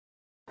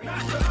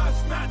Not to us,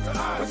 not to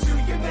us. But to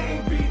your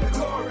name be the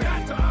glory.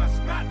 Not to us,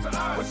 not to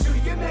us. But to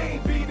your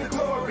name be the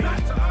glory.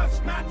 Not to us,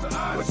 not to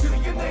us. But to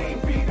your name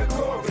be the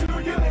glory.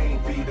 To your name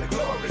be the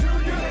glory. To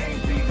your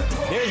name be the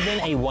glory. There's been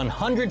a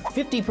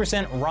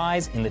 150%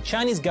 rise in the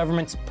Chinese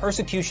government's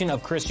persecution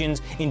of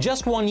Christians in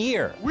just 1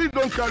 year. We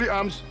don't carry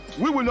arms.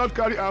 We will not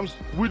carry arms.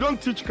 We don't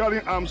teach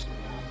carrying arms.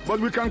 But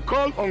we can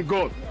call on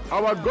God.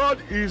 Our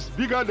God is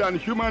bigger than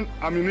human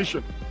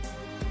ammunition.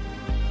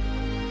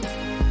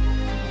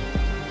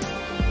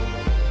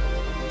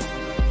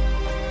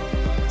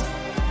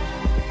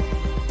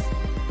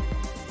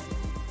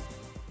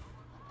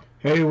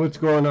 Hey, what's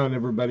going on,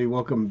 everybody?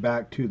 Welcome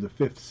back to The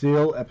Fifth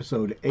Seal,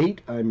 Episode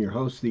 8. I'm your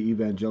host, the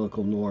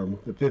Evangelical Norm.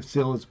 The Fifth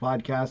Seal is a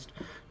podcast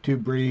to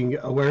bring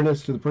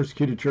awareness to the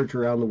persecuted church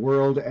around the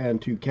world and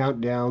to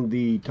count down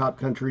the top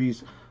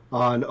countries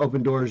on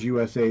Open Doors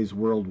USA's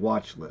World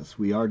Watch List.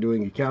 We are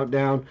doing a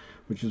countdown,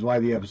 which is why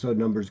the episode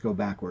numbers go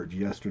backwards.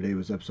 Yesterday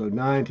was episode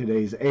 9,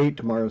 today's 8,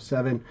 tomorrow's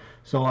 7,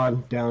 so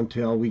on, down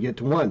till we get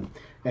to 1.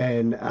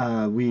 And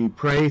we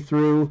pray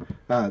through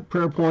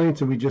prayer points,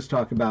 and we just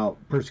talk about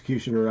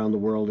persecution around the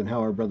world and how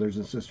our brothers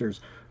and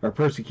sisters are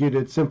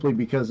persecuted simply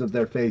because of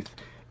their faith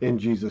in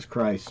Jesus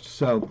Christ.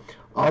 So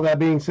all that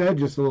being said,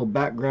 just a little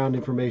background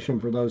information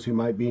for those who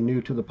might be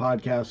new to the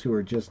podcast, who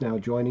are just now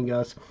joining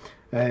us.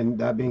 And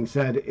that being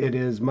said, it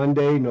is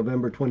Monday,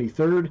 November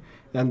 23rd,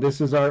 and this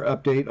is our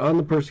update on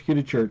the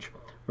persecuted church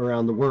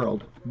around the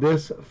world.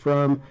 This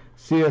from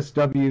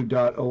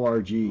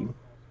csw.org.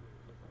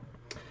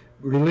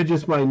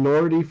 Religious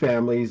minority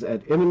families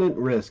at imminent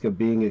risk of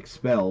being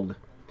expelled.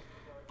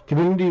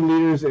 Community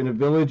leaders in a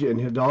village in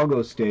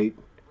Hidalgo state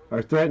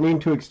are threatening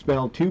to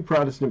expel 2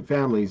 Protestant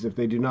families if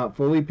they do not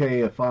fully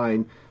pay a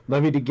fine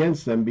levied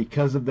against them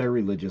because of their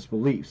religious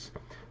beliefs.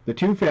 The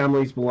 2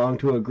 families belong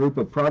to a group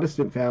of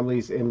Protestant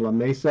families in La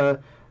Mesa,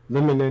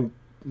 Limantitla.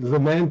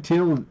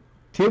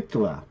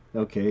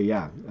 Okay,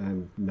 yeah,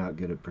 I'm not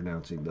good at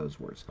pronouncing those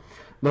words.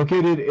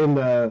 Located in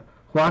the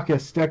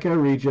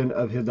Huacasteca region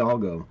of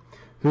Hidalgo,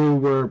 who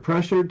were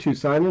pressured to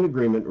sign an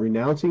agreement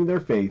renouncing their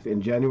faith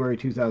in January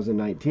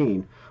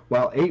 2019.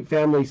 While 8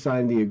 families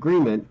signed the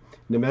agreement,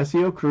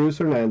 Nemesio Cruz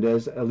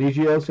Hernandez,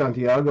 Eligio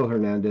Santiago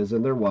Hernandez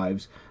and their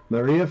wives,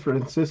 Maria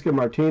Francisca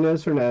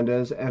Martinez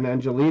Hernandez and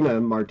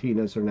Angelina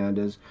Martinez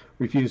Hernandez,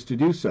 refused to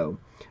do so.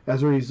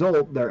 As a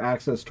result, their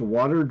access to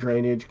water,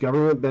 drainage,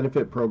 government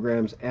benefit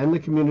programs, and the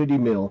community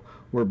mill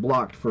were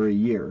blocked for a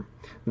year.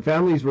 The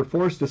families were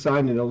forced to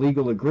sign an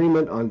illegal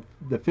agreement on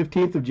the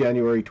 15th of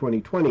January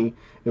 2020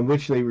 in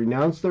which they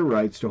renounced their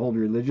rights to hold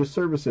religious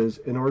services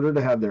in order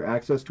to have their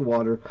access to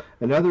water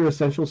and other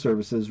essential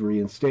services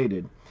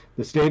reinstated.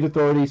 The state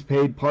authorities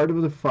paid part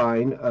of the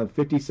fine of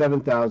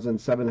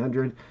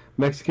 57,700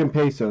 Mexican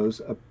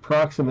pesos,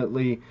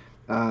 approximately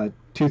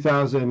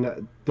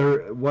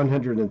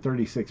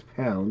 2,136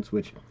 pounds,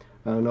 which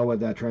I don't know what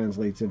that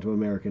translates into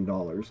American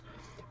dollars,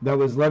 that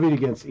was levied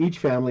against each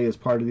family as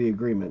part of the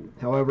agreement.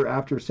 However,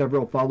 after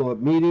several follow-up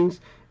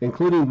meetings,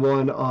 including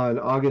one on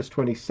August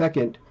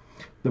 22nd,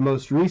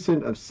 most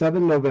recently on the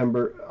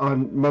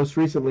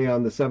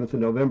 7th of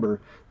November,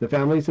 the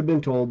families have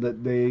been told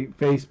that they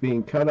face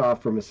being cut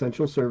off from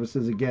essential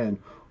services again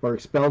or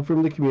expelled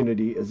from the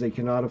community as they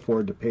cannot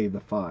afford to pay the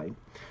fine.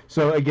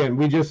 So again,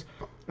 we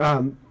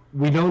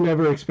don't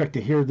ever expect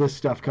to hear this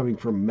stuff coming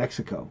from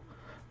Mexico.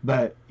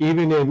 But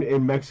even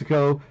in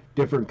Mexico,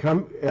 different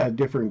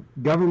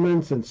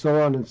governments and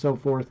so on and so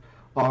forth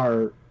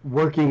are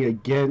working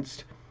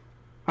against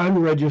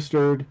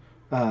unregistered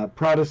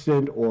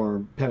Protestant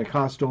or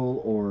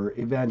Pentecostal or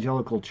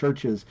evangelical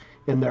churches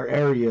in their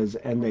areas,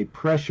 and they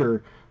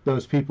pressure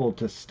those people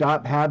to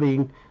stop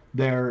having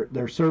their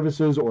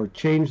services or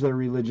change their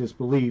religious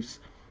beliefs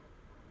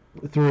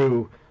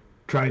through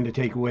trying to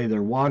take away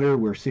their water.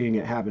 We're seeing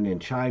it happen in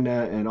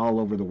China and all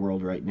over the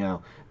world right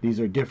now. These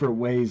are different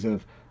ways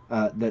of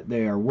that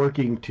they are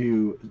working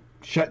to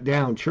shut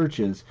down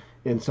churches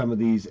in some of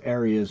these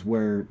areas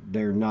where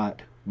they're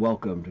not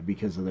welcomed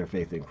because of their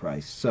faith in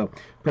Christ. So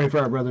pray for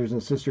our brothers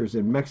and sisters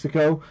in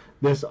Mexico.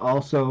 This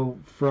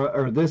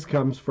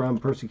comes from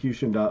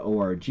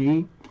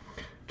persecution.org.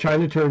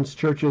 China turns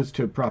churches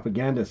to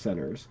propaganda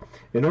centers.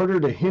 In order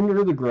to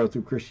hinder the growth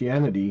of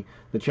Christianity,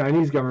 the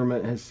Chinese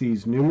government has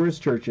seized numerous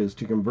churches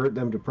to convert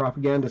them to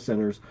propaganda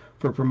centers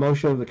for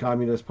promotion of the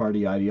Communist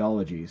Party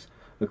ideologies.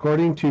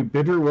 According to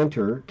Bitter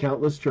Winter,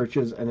 countless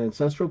churches and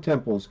ancestral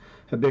temples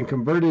have been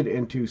converted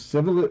into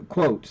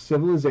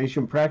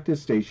civilization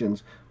practice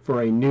stations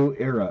for a new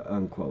era,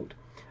 unquote.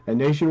 A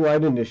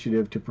nationwide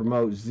initiative to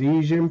promote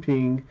Xi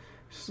Jinping's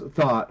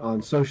thought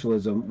on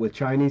socialism with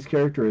Chinese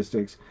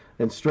characteristics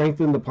and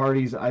strengthen the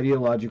party's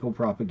ideological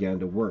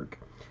propaganda work.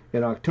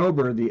 In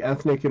October, the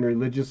Ethnic and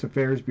Religious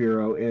Affairs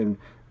Bureau in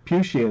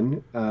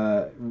Puxian,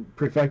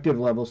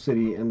 prefective-level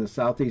city in the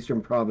southeastern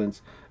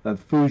province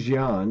of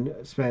Fujian,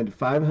 spent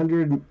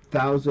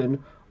 500,000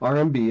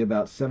 RMB,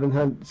 about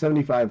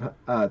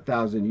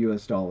 75,000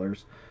 US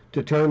dollars,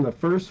 to turn the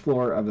first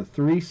floor of a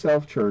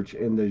 3-self church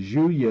in the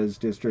Zhuyiz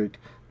district,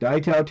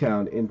 Daitao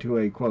town, into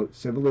a, quote,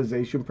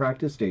 civilization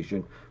practice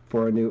station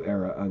for a new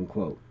era,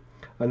 unquote.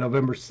 On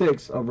November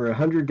 6th, over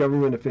 100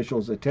 government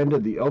officials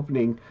attended the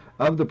opening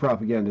of the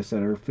propaganda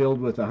center,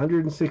 filled with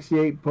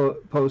 168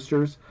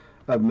 posters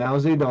of Mao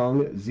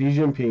Zedong, Xi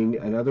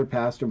Jinping, and other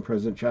past and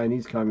present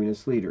Chinese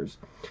communist leaders.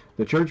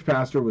 The church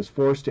pastor was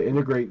forced to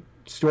integrate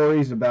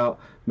stories about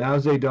Mao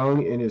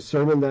Zedong in his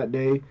sermon that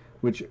day,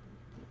 which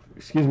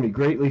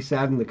greatly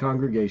saddened the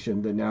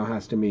congregation that now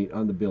has to meet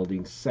on the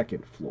building's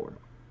second floor.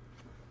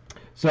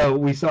 So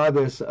we saw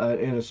this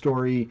in a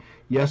story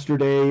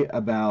yesterday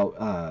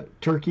about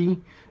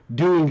Turkey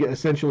doing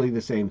essentially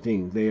the same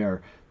thing.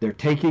 They're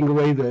taking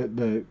away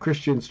the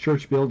Christians'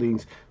 church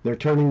buildings. They're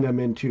turning them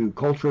into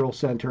cultural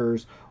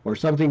centers or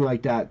something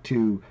like that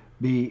to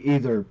be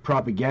either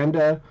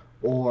propaganda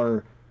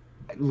or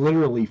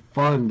literally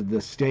fund the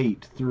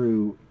state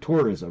through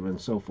tourism and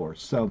so forth.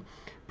 So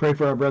pray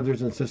for our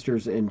brothers and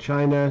sisters in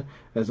China,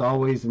 as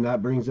always, and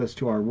that brings us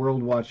to our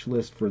World Watch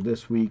list for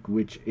this week,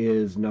 which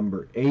is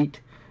number 8,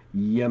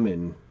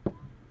 Yemen.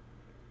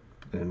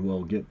 And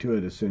we'll get to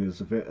it as soon as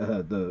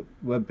the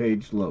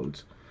webpage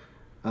loads.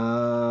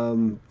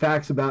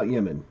 Facts about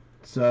Yemen.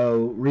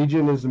 So,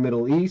 region is the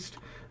Middle East.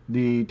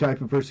 The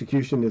type of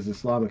persecution is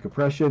Islamic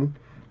oppression.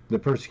 The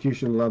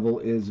persecution level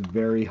is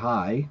very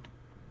high,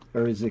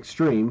 or is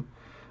extreme.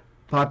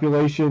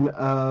 Population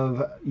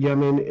of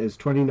Yemen is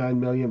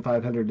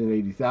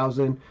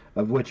 29,580,000,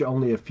 of which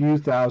only a few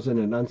thousand,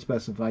 an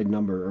unspecified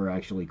number, are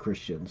actually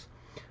Christians.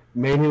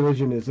 Main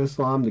religion is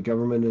Islam, the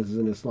government is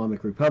an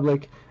Islamic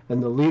republic,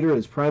 and the leader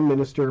is Prime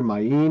Minister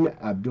Ma'in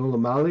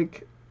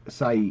Abdulmalik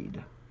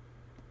Saeed.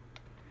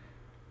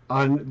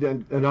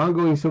 An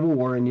ongoing civil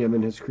war in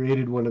Yemen has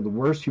created one of the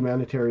worst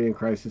humanitarian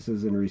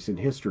crises in recent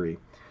history,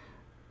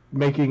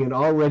 making an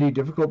already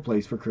difficult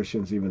place for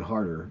Christians even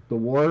harder. The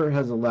war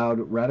has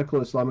allowed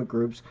radical Islamic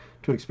groups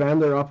to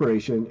expand their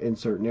operation in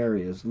certain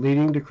areas,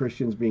 leading to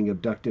Christians being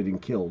abducted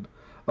and killed.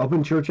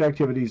 Open church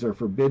activities are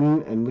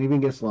forbidden, and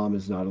leaving Islam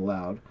is not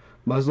allowed.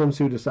 Muslims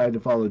who decide to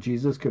follow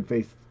Jesus could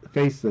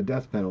face the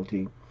death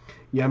penalty.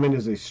 Yemen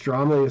is a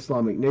strongly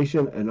Islamic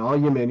nation, and all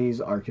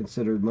Yemenis are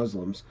considered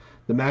Muslims.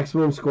 The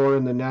maximum score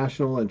in the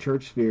national and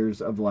church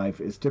spheres of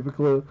life is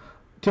typical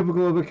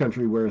of a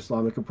country where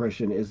Islamic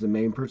oppression is the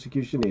main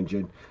persecution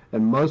engine,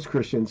 and most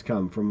Christians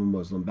come from a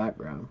Muslim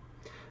background.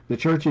 The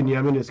church in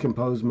Yemen is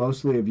composed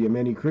mostly of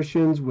Yemeni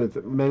Christians with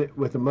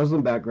a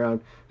Muslim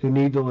background who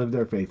need to live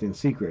their faith in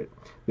secret.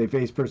 They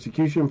face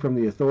persecution from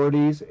the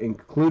authorities,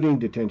 including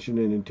detention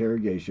and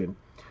interrogation,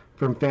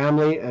 from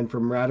family and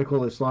from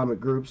radical Islamic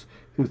groups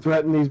who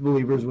threaten these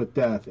believers with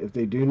death if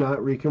they do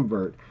not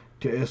reconvert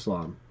to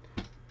Islam.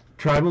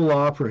 Tribal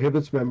law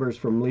prohibits members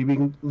from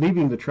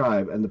leaving the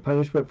tribe, and the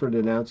punishment for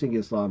denouncing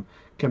Islam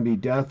can be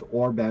death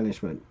or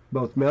banishment.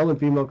 Both male and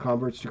female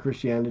converts to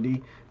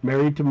Christianity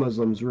married to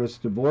Muslims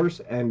risk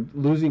divorce and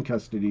losing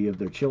custody of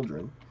their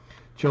children.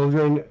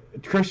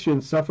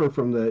 Christians suffer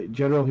from the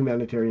general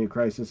humanitarian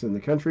crisis in the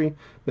country,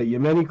 but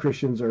Yemeni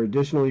Christians are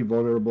additionally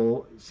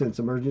vulnerable since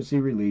emergency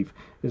relief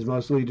is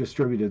mostly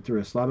distributed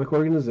through Islamic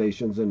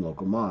organizations and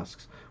local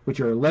mosques,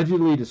 which are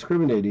allegedly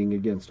discriminating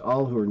against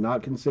all who are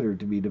not considered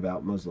to be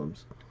devout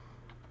Muslims.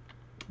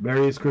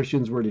 Various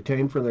Christians were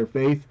detained for their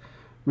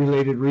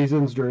faith-related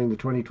reasons during the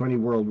 2020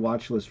 World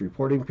Watch List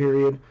reporting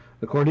period.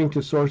 According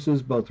to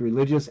sources, both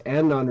religious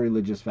and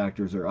non-religious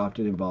factors are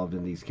often involved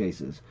in these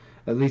cases.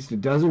 At least a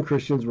dozen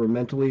Christians were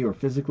mentally or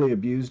physically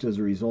abused as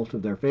a result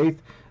of their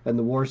faith and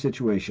the war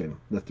situation,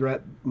 the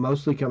threat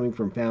mostly coming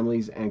from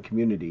families and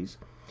communities.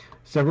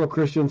 Several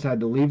Christians had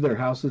to leave their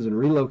houses and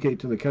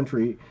relocate in the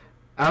country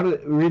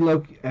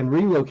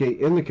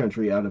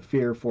out of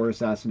fear for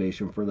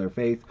assassination for their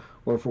faith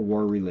or for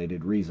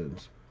war-related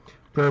reasons.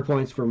 Prayer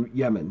points from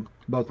Yemen.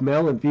 Both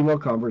male and female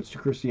converts to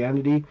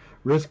Christianity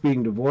risk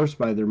being divorced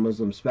by their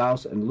Muslim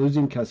spouse and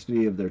losing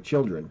custody of their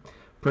children.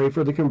 Pray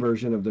for the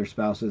conversion of their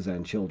spouses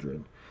and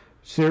children.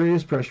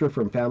 Serious pressure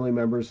from family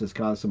members has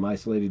caused some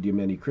isolated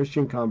Yemeni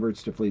Christian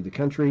converts to flee the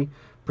country.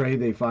 Pray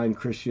they find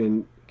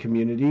Christian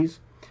communities.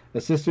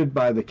 Assisted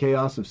by the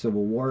chaos of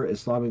civil war,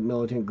 Islamic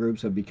militant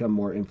groups have become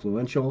more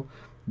influential.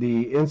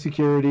 The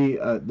insecurity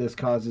this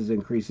causes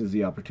increases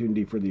the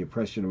opportunity for the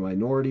oppression of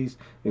minorities,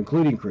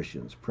 including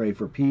Christians. Pray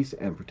for peace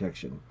and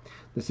protection.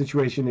 The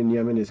situation in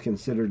Yemen is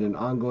considered an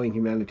ongoing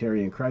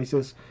humanitarian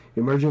crisis.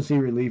 Emergency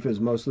relief is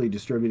mostly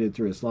distributed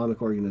through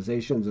Islamic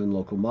organizations and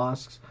local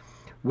mosques,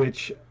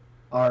 which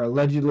are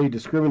allegedly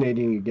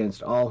discriminating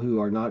against all who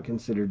are not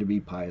considered to be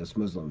pious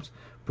Muslims.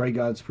 Pray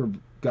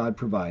God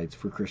provides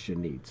for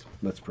Christian needs.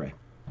 Let's pray.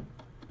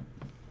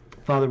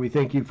 Father, we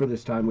thank you for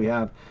this time we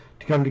have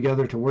to come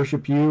together to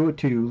worship you,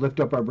 to lift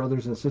up our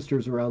brothers and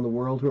sisters around the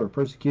world who are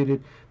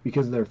persecuted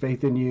because of their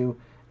faith in you,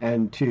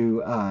 and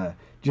to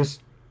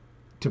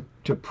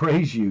to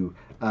praise you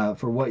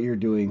for what you're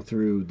doing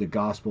through the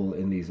gospel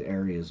in these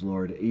areas,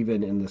 Lord,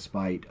 even in the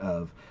spite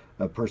of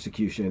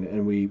persecution.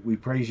 And we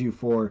praise you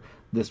for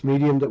this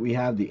medium that we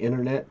have, the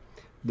internet,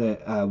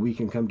 that we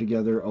can come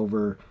together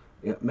over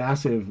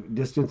massive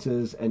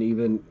distances and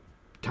even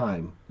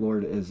time,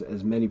 Lord,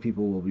 as many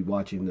people will be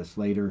watching this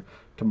later,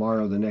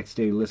 tomorrow, the next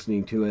day,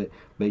 listening to it,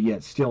 but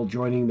yet still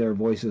joining their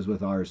voices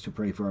with ours to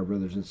pray for our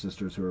brothers and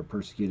sisters who are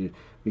persecuted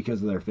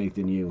because of their faith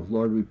in you.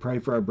 Lord, we pray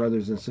for our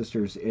brothers and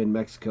sisters in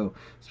Mexico,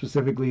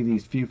 specifically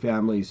these few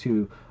families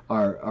who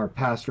are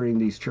pastoring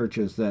these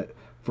churches that,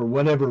 for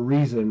whatever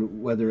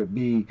reason, whether it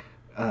be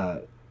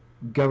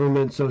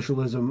government,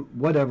 socialism,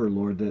 whatever,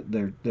 Lord,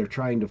 that they're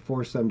trying to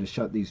force them to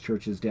shut these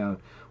churches down.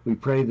 We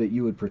pray that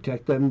you would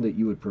protect them, that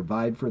you would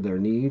provide for their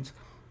needs,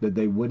 that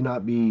they would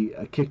not be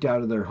kicked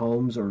out of their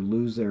homes or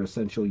lose their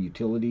essential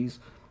utilities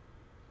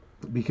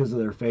because of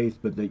their faith,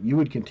 but that you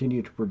would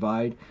continue to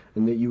provide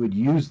and that you would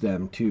use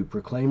them to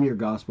proclaim your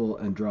gospel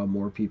and draw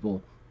more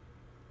people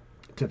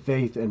to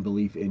faith and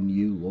belief in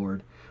you,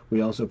 Lord.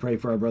 We also pray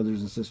for our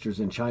brothers and sisters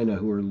in China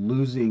who are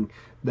losing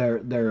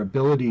their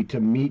ability to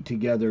meet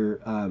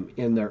together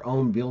in their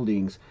own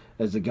buildings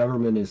as the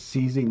government is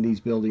seizing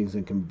these buildings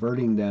and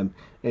converting them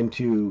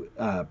into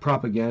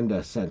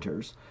propaganda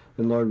centers.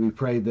 And Lord, we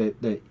pray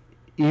that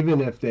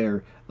even if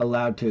they're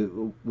allowed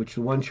to, which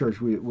one church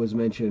was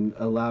mentioned,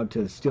 allowed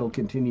to still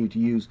continue to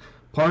use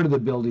part of the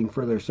building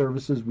for their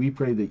services, we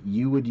pray that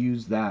you would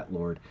use that,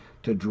 Lord,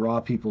 to draw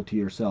people to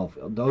yourself.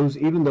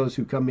 Even those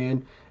who come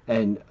in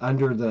and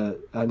under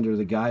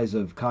the guise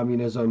of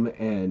communism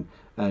and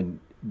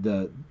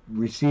the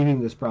receiving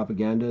this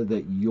propaganda,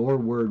 that your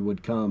word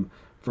would come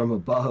from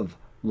above,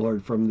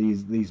 Lord, from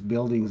these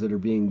buildings that are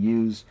being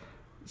used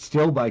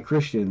still by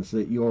Christians,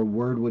 that your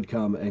word would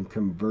come and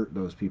convert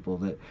those people,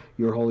 that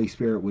your Holy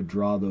Spirit would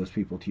draw those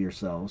people to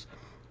yourselves.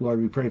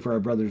 Lord, we pray for our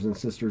brothers and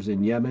sisters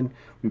in Yemen.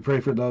 We pray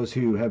for those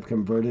who have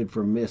converted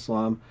from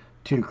Islam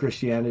to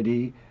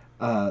Christianity.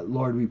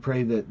 Lord, we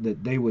pray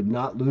that they would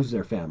not lose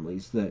their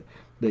families, that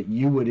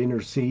you would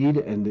intercede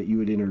and that you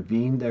would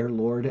intervene there,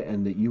 Lord,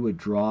 and that you would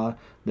draw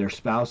their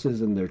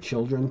spouses and their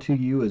children to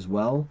you as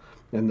well,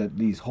 and that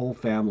these whole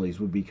families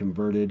would be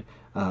converted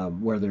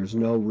where there's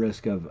no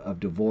risk of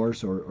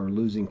divorce or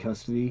losing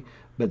custody,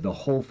 but the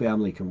whole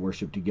family can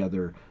worship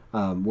together,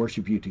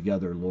 worship you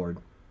together, Lord.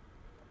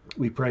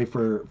 We pray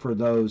for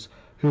those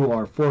who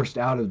are forced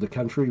out of the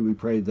country. We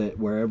pray that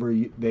wherever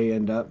they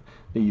end up,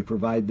 that you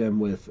provide them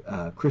with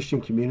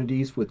Christian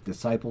communities, with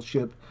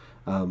discipleship,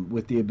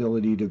 with the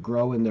ability to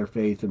grow in their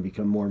faith and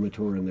become more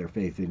mature in their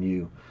faith in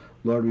you.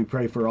 Lord, we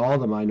pray for all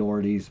the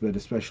minorities, but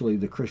especially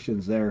the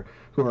Christians there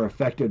who are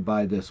affected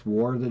by this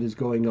war that is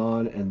going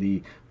on and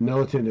the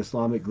militant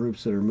Islamic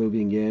groups that are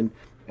moving in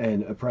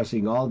and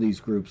oppressing all these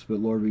groups.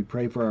 But Lord, we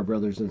pray for our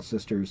brothers and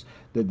sisters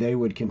that they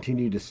would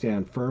continue to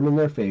stand firm in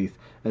their faith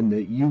and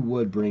that you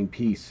would bring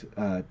peace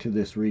to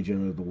this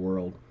region of the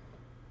world.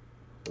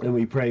 And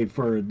we pray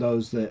for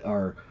those that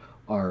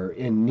are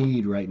in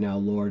need right now,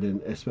 Lord,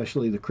 and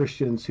especially the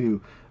Christians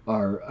who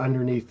are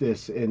underneath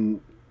this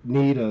in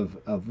need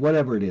of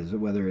whatever it is,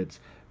 whether it's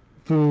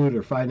food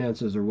or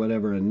finances or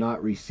whatever, and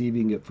not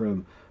receiving it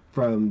from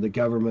the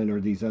government or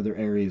these other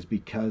areas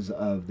because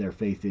of their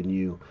faith in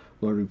you.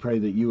 Lord, we pray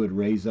that you would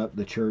raise up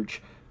the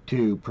church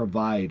to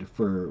provide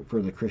for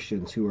the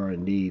Christians who are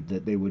in need,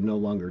 that they would no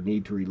longer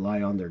need to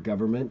rely on their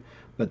government,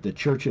 but the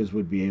churches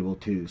would be able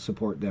to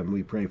support them.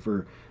 We pray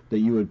that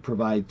you would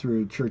provide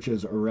through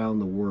churches around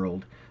the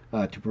world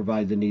to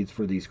provide the needs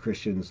for these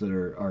Christians that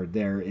are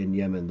there in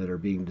Yemen that are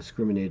being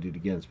discriminated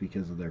against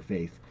because of their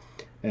faith.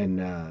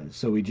 And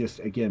so we just,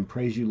 again,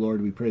 praise you,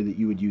 Lord. We pray that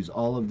you would use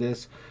all of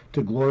this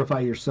to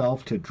glorify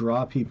yourself, to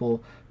draw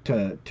people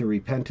to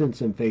repentance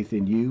and faith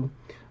in you,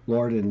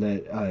 Lord, and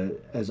that,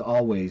 as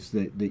always,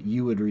 that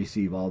you would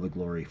receive all the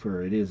glory.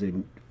 For it is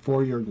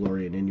for your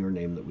glory and in your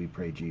name that we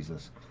pray,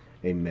 Jesus.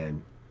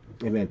 Amen.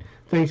 Amen.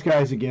 Thanks,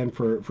 guys, again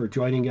for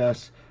joining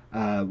us.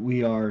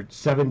 We are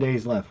 7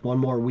 days left, one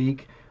more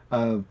week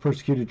of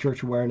Persecuted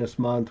Church Awareness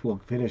Month. We'll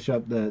finish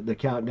up the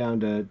countdown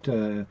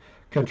to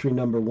country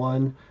number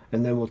 1,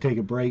 and then we'll take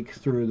a break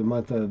through the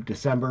month of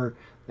December,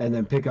 and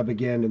then pick up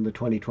again in the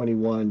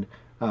 2021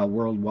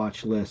 World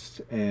Watch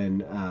List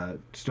and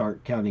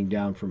start counting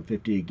down from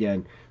 50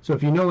 again. So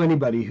if you know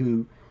anybody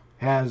who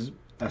has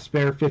a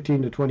spare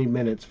 15 to 20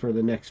 minutes for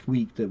the next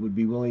week that would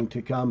be willing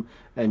to come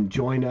and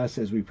join us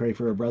as we pray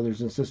for our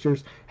brothers and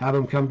sisters, have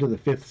them come to the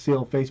Fifth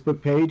Seal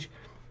Facebook page.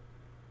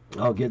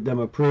 I'll get them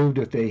approved.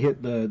 If they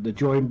hit the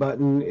join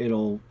button,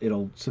 it'll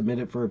submit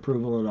it for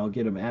approval, and I'll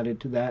get them added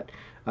to that.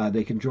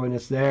 They can join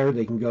us there.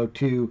 They can go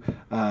to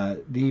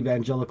the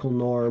Evangelical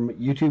Norm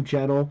YouTube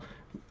channel,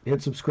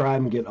 hit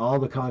subscribe, and get all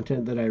the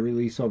content that I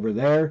release over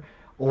there.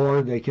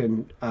 Or they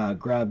can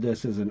grab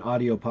this as an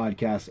audio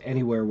podcast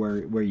anywhere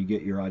where you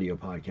get your audio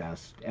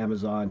podcasts.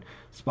 Amazon,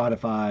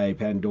 Spotify,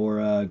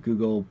 Pandora,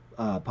 Google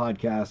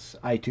Podcasts,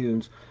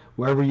 iTunes.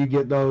 Wherever you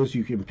get those,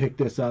 you can pick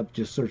this up.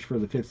 Just search for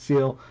the Fifth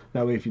Seal.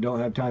 That way, if you don't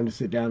have time to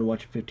sit down and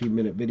watch a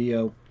 15-minute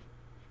video,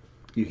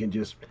 you can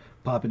just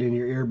pop it in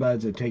your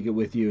earbuds and take it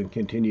with you and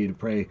continue to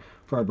pray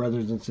for our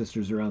brothers and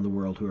sisters around the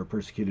world who are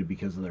persecuted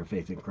because of their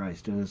faith in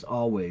Christ. And as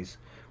always,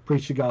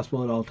 preach the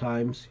gospel at all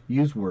times.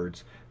 Use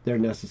words. They're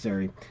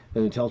necessary.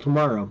 And until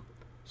tomorrow,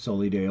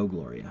 Soli Deo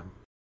Gloria.